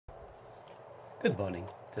Good morning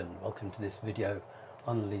and welcome to this video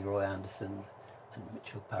on Leroy Anderson and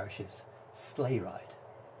Mitchell Parish's Sleigh Ride.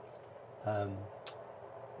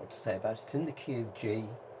 What to say about it? It's in the key of G. It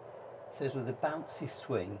says with a bouncy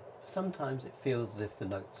swing, sometimes it feels as if the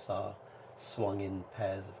notes are swung in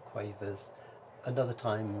pairs of quavers, another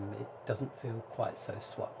time it doesn't feel quite so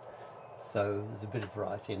swung. So there's a bit of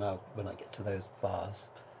variety, and when I get to those bars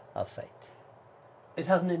I'll say. It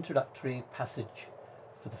has an introductory passage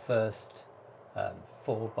for the first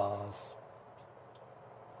 4 bars,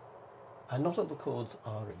 and not all the chords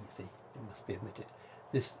are easy, it must be admitted.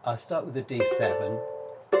 I start with a D7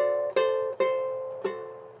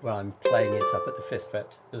 where I'm playing it up at the 5th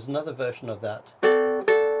fret. There's another version of that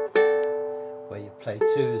where you play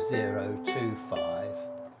 2, 0, 2, 5,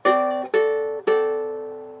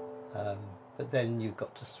 but then you've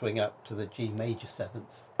got to swing up to the G major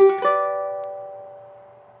 7th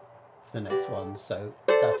for the next one, so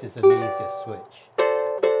that is an easier switch.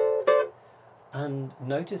 And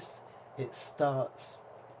notice it starts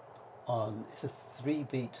on, it's a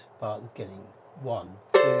 3-beat bar at the beginning, 1,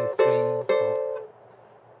 2, 3, 4,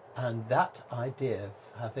 and that idea of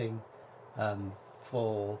having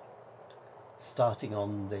 4 starting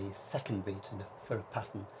on the 2nd beat for a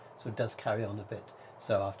pattern, so it does carry on a bit.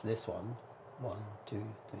 So after this one, 1, 2,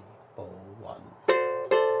 3, 4, 1.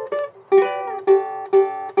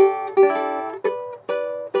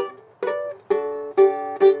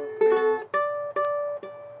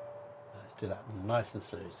 Do that nice and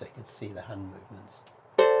slowly so you can see the hand movements.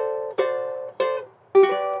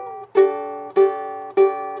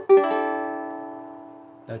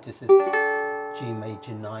 Notice this G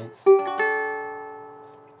major 9th,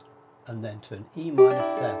 and then to an E minor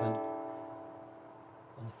 7th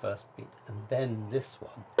on the 1st beat, and then this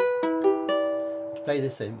one. To play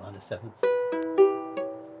this E minor 7th,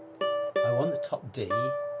 I want the top D,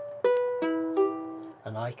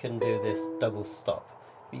 and I can do this double stop.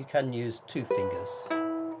 But you can use 2 fingers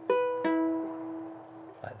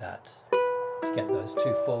like that to get those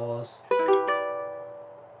 2 4s,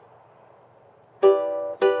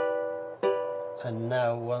 and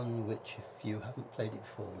now one which, if you haven't played it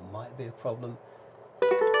before, might be a problem.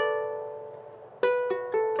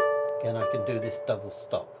 Again, I can do this double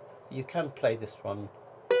stop. You can play this one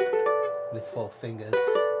with 4 fingers,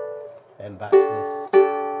 then back to this.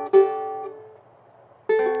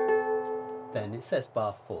 Then it says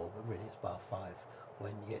bar 4, but really it's bar 5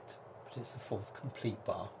 when you get, but it's the 4th complete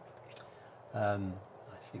bar. I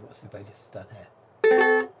see what Sibelius has done here.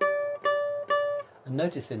 And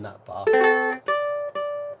notice in that bar,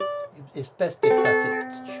 it's best to cut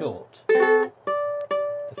it short, the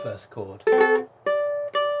first chord.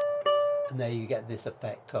 And there you get this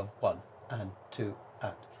effect of 1 and 2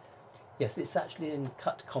 and. Yes, it's actually in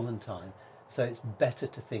cut common time, so it's better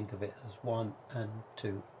to think of it as 1 and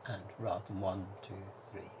 2 and rather than 1, 2,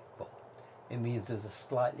 3, 4. It means there's a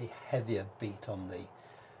slightly heavier beat on the,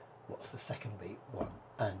 what's the 2nd beat? 1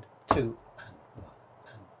 and 2 and 1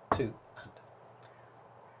 and 2 and.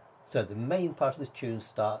 So the main part of the tune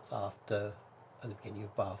starts after, at the beginning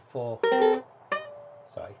of bar 4.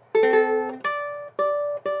 Sorry.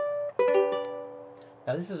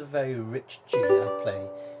 Now this is a very rich G I play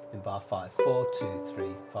in bar 5. 4, 2,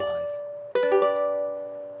 3, 5.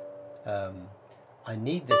 I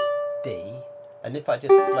need this D, and if I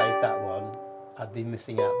just played that one, I'd be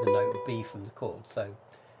missing out the note B from the chord. So,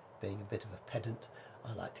 being a bit of a pedant,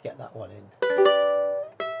 I like to get that one in.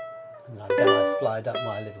 And then I slide up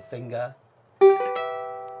my little finger,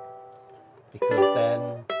 because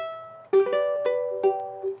then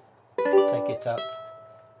take it up,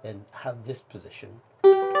 then have this position.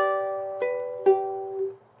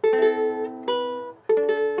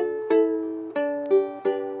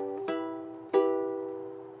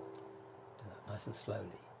 And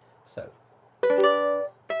slowly. So,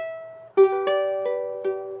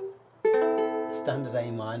 standard A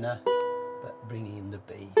minor, but bringing in the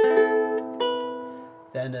B.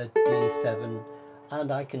 Then a D7,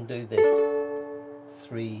 and I can do this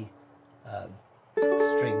 3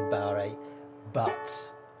 string bar A,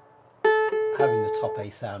 but having the top A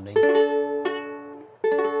sounding.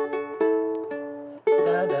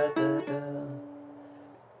 Da, da, da, da.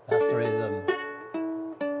 That's the rhythm.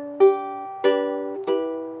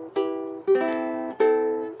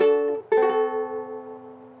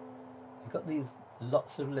 Got these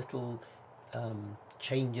lots of little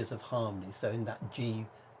changes of harmony. So in that G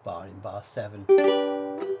bar in bar 7, well,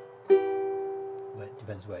 it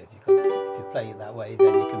depends where. If you play it that way,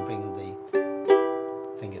 then you can bring the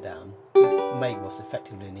finger down to make what's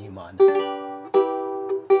effectively an E minor.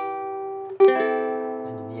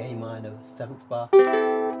 Then in the A minor 7th bar,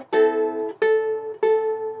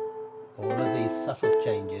 all of these subtle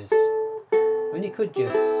changes. I mean, you could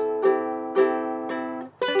just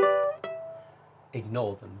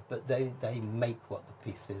ignore them, but they make what the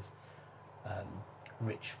piece is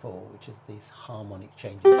rich for, which is these harmonic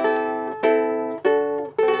changes. Now,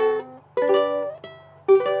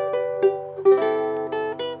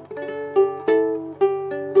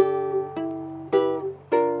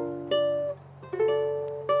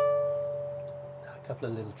 a couple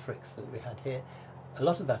of little tricks that we had here. A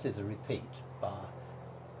lot of that is a repeat bar.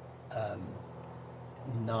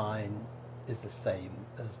 9 is the same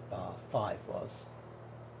as bar 5 was.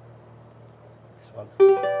 This one.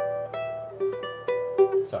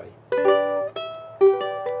 Sorry.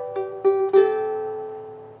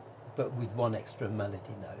 But with one extra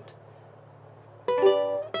melody note.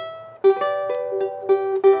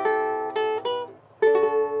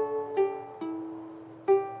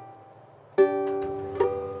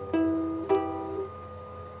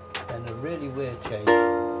 And a really weird change.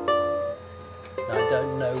 Now, I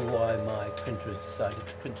don't know why my printer has decided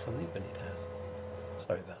to print something, but it has.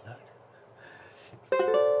 Sorry about that.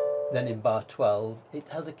 Then in bar 12, it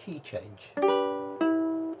has a key change.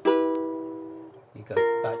 You go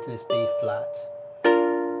back to this B flat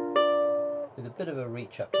with a bit of a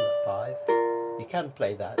reach up to the 5. You can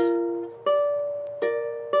play that,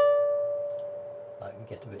 like we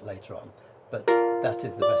get a bit later on, but that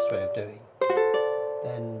is the best way of doing.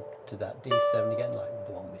 Then to that D7 again, like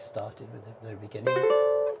the one we started with at the very beginning.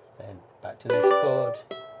 Then back to this chord.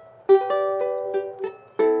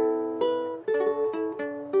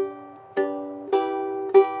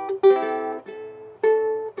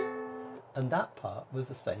 And that part was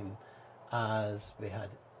the same as we had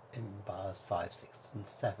in bars 5, 6 and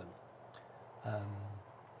 7.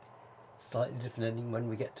 Slightly different ending when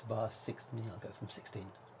we get to bar 16. I'll go from 16.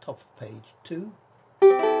 Top of page 2.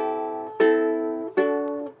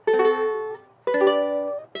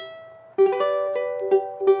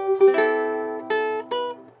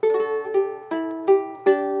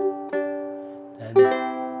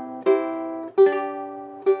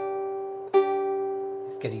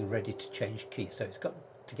 Getting ready to change key, so it's got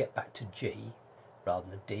to get back to G rather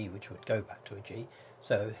than D, which would go back to a G.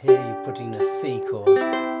 So here you're putting a C chord,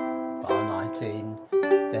 bar 19,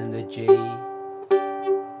 then the G,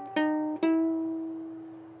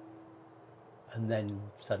 and then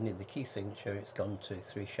suddenly the key signature, it's gone to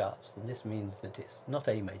 3 sharps, and this means that it's not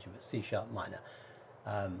A major but C sharp minor.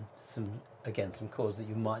 Some chords that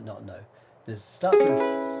you might not know. This starts with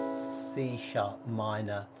C sharp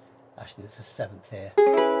minor. Actually, there's a 7th here.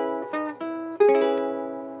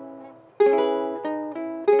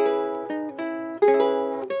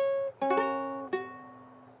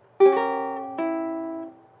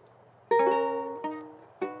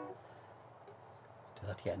 Do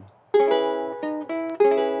that again.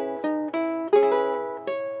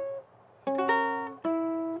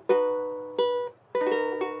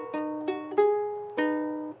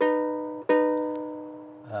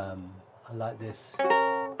 I like this.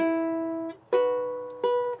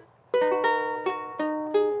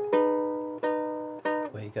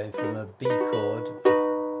 Going from a B chord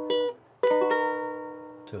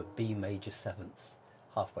to a B major 7th,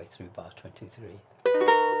 halfway through bar 23.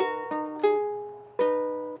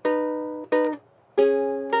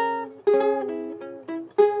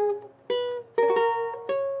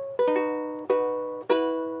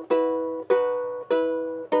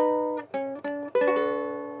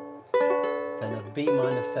 Then a B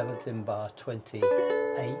minor 7th in bar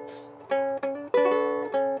 28.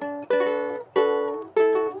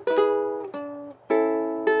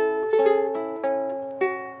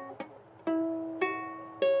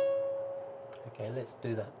 Let's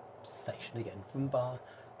do that section again from bar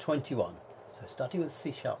 21. So starting with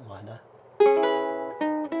C sharp minor.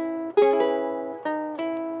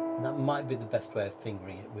 And that might be the best way of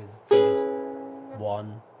fingering it, with fingers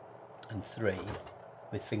 1 and 3,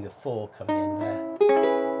 with finger 4 coming in there. And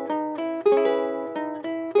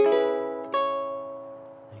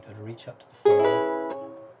you've got to reach up to the 4.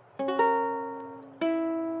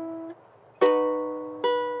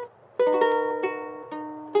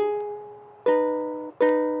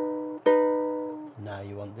 Now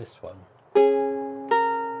you want this one.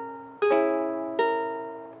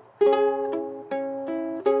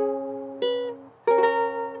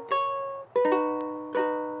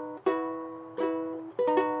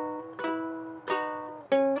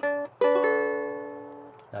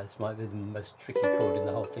 Now this might be the most tricky chord in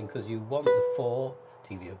the whole thing, because you want the 4 to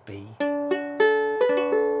give you a B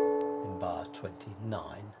in bar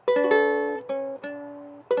 29.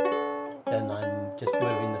 Then I'm just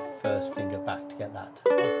moving the first finger back to get that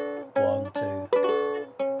 1, 2.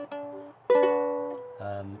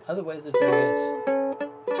 Other ways of doing it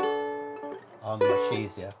are much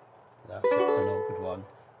easier. That's an awkward one.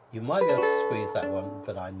 You might be able to squeeze that one,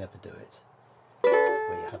 but I never do it.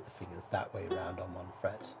 Where you have the fingers that way round on one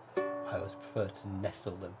fret. I always prefer to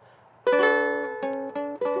nestle them.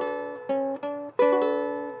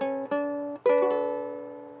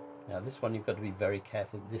 Now this one you've got to be very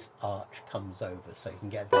careful. This arch comes over so you can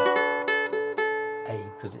get that A,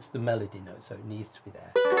 because it's the melody note, so it needs to be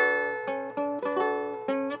there.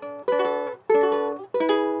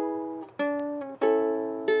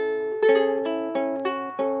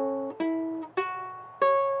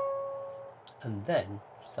 And then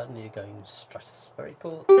suddenly you're going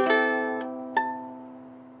stratospherical.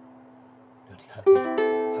 You have the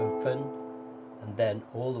open, and then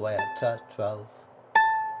all the way up to 12.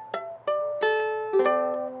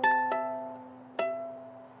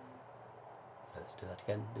 So let's do that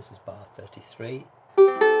again. This is bar 33.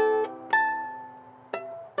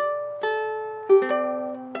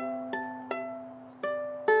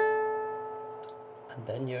 And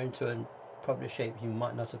then you're into probably a shape you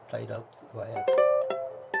might not have played up the way up.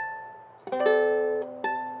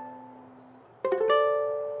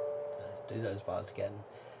 So let's do those bars again.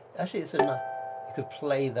 Actually, it's enough. You could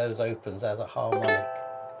play those opens as a harmonic,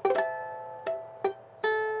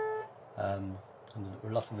 and a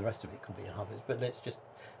lot of the rest of it could be in harmonics. But let's just,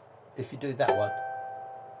 if you do that one,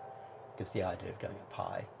 it gives the idea of going up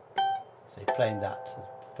high. So you're playing that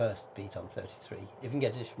first beat on 33. If you can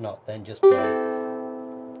get it, if not, then just play.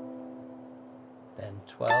 Then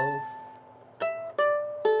 12,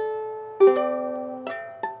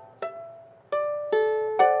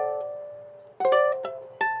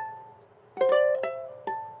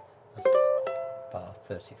 that's bar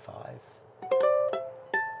 35.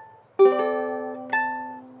 I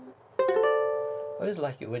always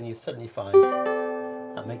like it when you suddenly find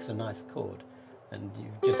that makes a nice chord and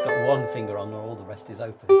you've just got one finger on and all the rest is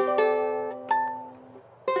open.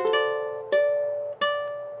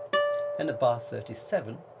 Then at bar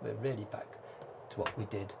 37, we're really back to what we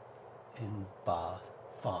did in bar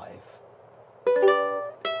 5.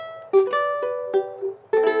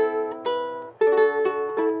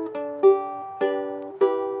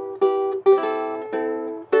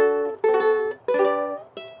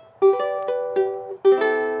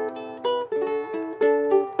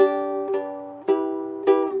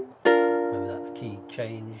 Remember that key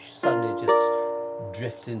change, suddenly just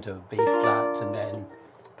drifts into a B flat and then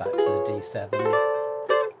back to the D7.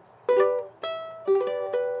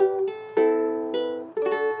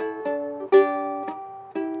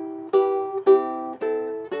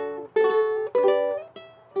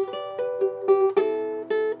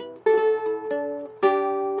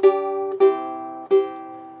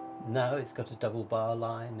 Now it's got a double bar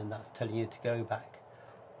line and that's telling you to go back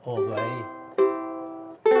all the way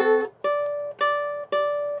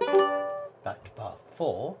back to bar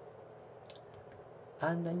 4.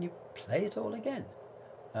 And then you play it all again,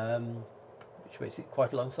 which makes it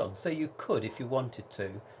quite a long song. So you could, if you wanted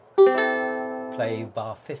to, play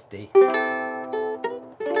bar 50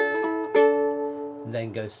 and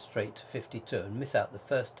then go straight to 52 and miss out the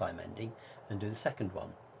first time ending and do the second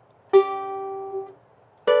one.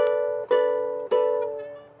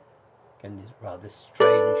 Again, this rather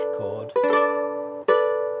strange chord.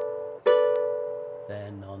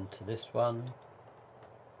 Then on to this one.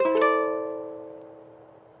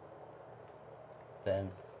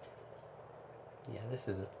 Then, yeah, this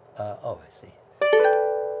is, oh, I see.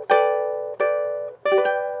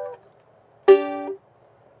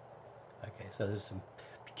 Okay, so there's some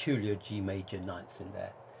peculiar G major ninths in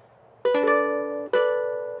there.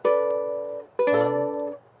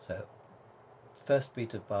 So, first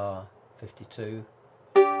beat of bar 52,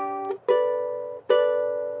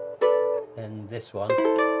 then this one,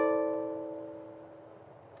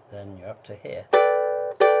 then you're up to here.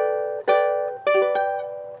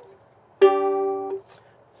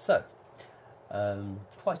 So,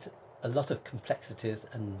 quite a lot of complexities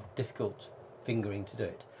and difficult fingering to do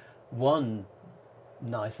it. One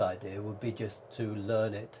nice idea would be just to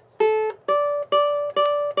learn it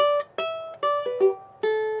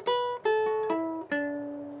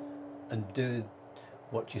and do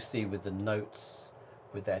what you see with the notes,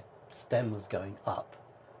 with their stems going up,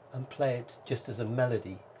 and play it just as a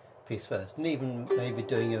melody piece first, and even maybe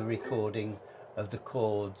doing a recording of the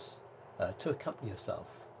chords to accompany yourself.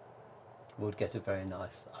 Would get a very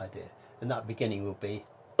nice idea. And that beginning will be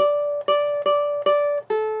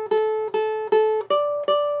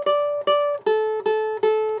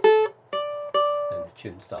then the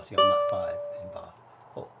tune starting on that 5 in bar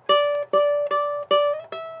 4.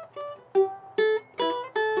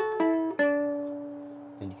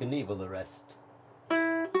 And you can leave all the rest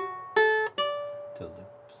till the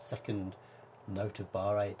second note of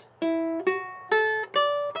bar 8.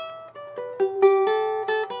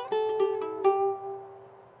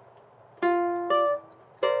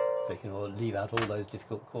 So you can leave out all those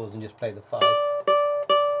difficult chords and just play the 5.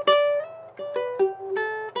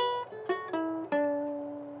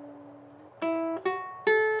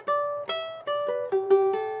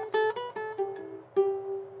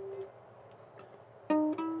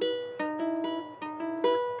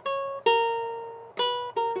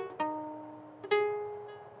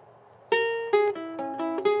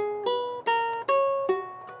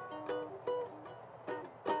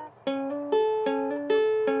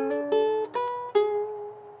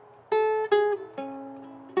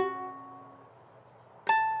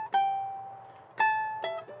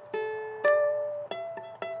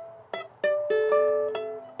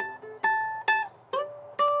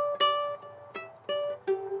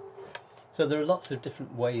 So there are lots of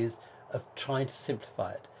different ways of trying to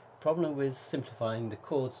simplify it. Problem with simplifying the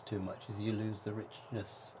chords too much is you lose the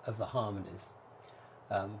richness of the harmonies.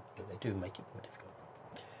 But they do make it more difficult.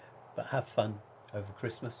 But have fun over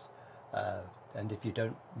Christmas. And if you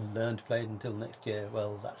don't learn to play it until next year,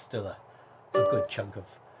 well, that's still a good chunk of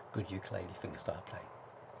good ukulele fingerstyle playing.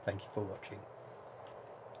 Thank you for watching.